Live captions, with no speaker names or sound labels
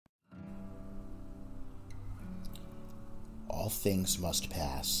all things must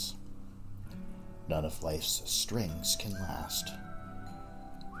pass. None of life's strings can last.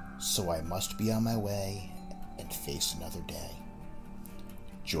 So I must be on my way and face another day.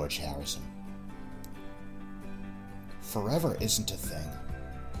 George Harrison. Forever isn't a thing.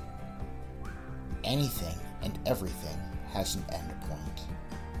 Anything and everything has an end point.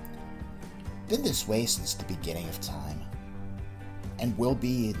 Been this way since the beginning of time, and will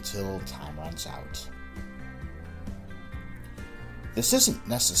be until time runs out. This isn't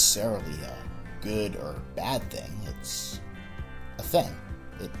necessarily a good or bad thing, it's a thing.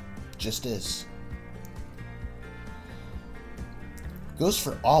 It just is. Goes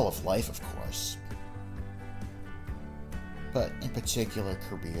for all of life, of course, but in particular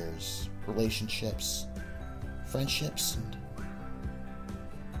careers, relationships, friendships, and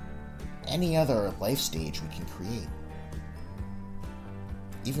any other life stage we can create.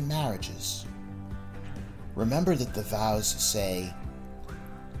 Even marriages. Remember that the vows say,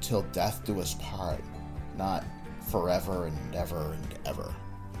 "Till death do us part," not forever and ever and ever.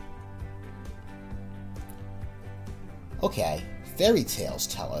 Okay, fairy tales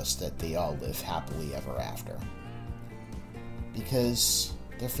tell us that they all live happily ever after. Because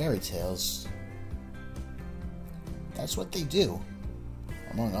they're fairy tales. That's what they do,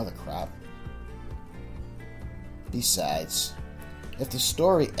 among other crap. Besides, if the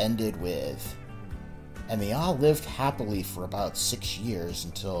story ended with, "And they all lived happily for about 6 years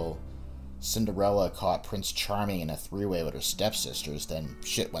until Cinderella caught Prince Charming in a three-way with her stepsisters, then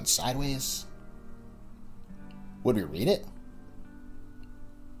shit went sideways," would we read it?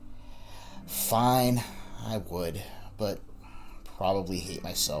 Fine, I would, but probably hate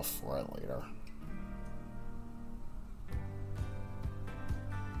myself for it later.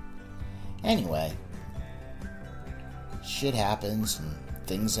 Anyway, shit happens and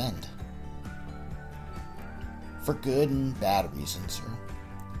things end. For good and bad reasons, or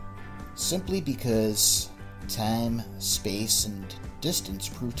simply because time, space, and distance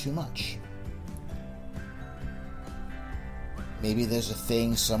prove too much. Maybe there's a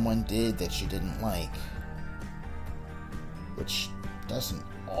thing someone did that you didn't like, which doesn't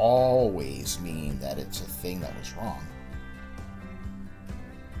always mean that it's a thing that was wrong.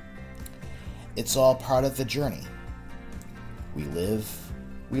 It's all part of the journey. We live,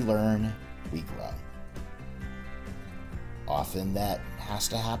 we learn, we grow. Often that has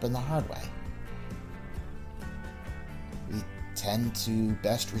to happen the hard way. We tend to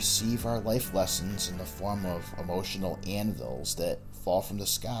best receive our life lessons in the form of emotional anvils that fall from the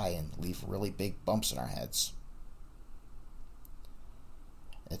sky and leave really big bumps in our heads.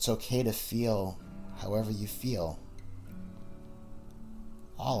 It's okay to feel however you feel.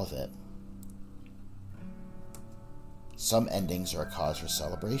 All of it. Some endings are a cause for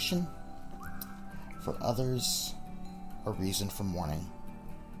celebration. For others, a reason for mourning.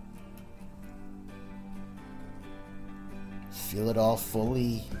 Feel it all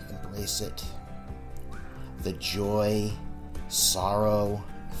fully, embrace it. The joy, sorrow,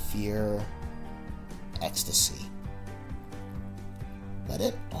 fear, ecstasy. Let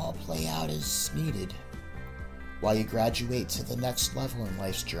it all play out as needed while you graduate to the next level in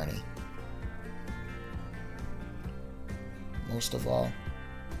life's journey. Most of all,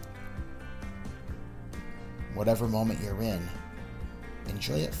 whatever moment you're in,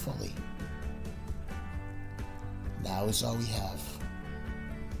 enjoy it fully. Now is all we have.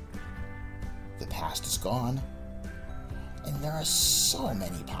 The past is gone, and there are so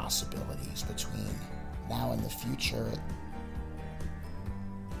many possibilities between now and the future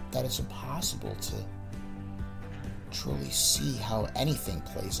that it's impossible to truly see how anything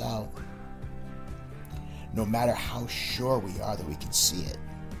plays out, no matter how sure we are that we can see it.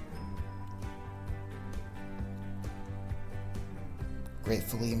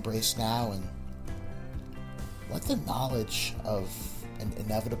 Gratefully embrace now and let the knowledge of an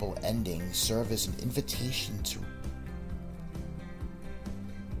inevitable ending serve as an invitation to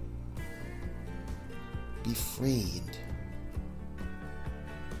be free and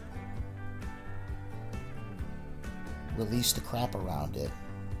release the crap around it,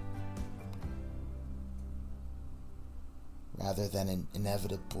 rather than an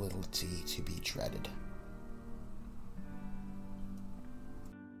inevitability to be dreaded.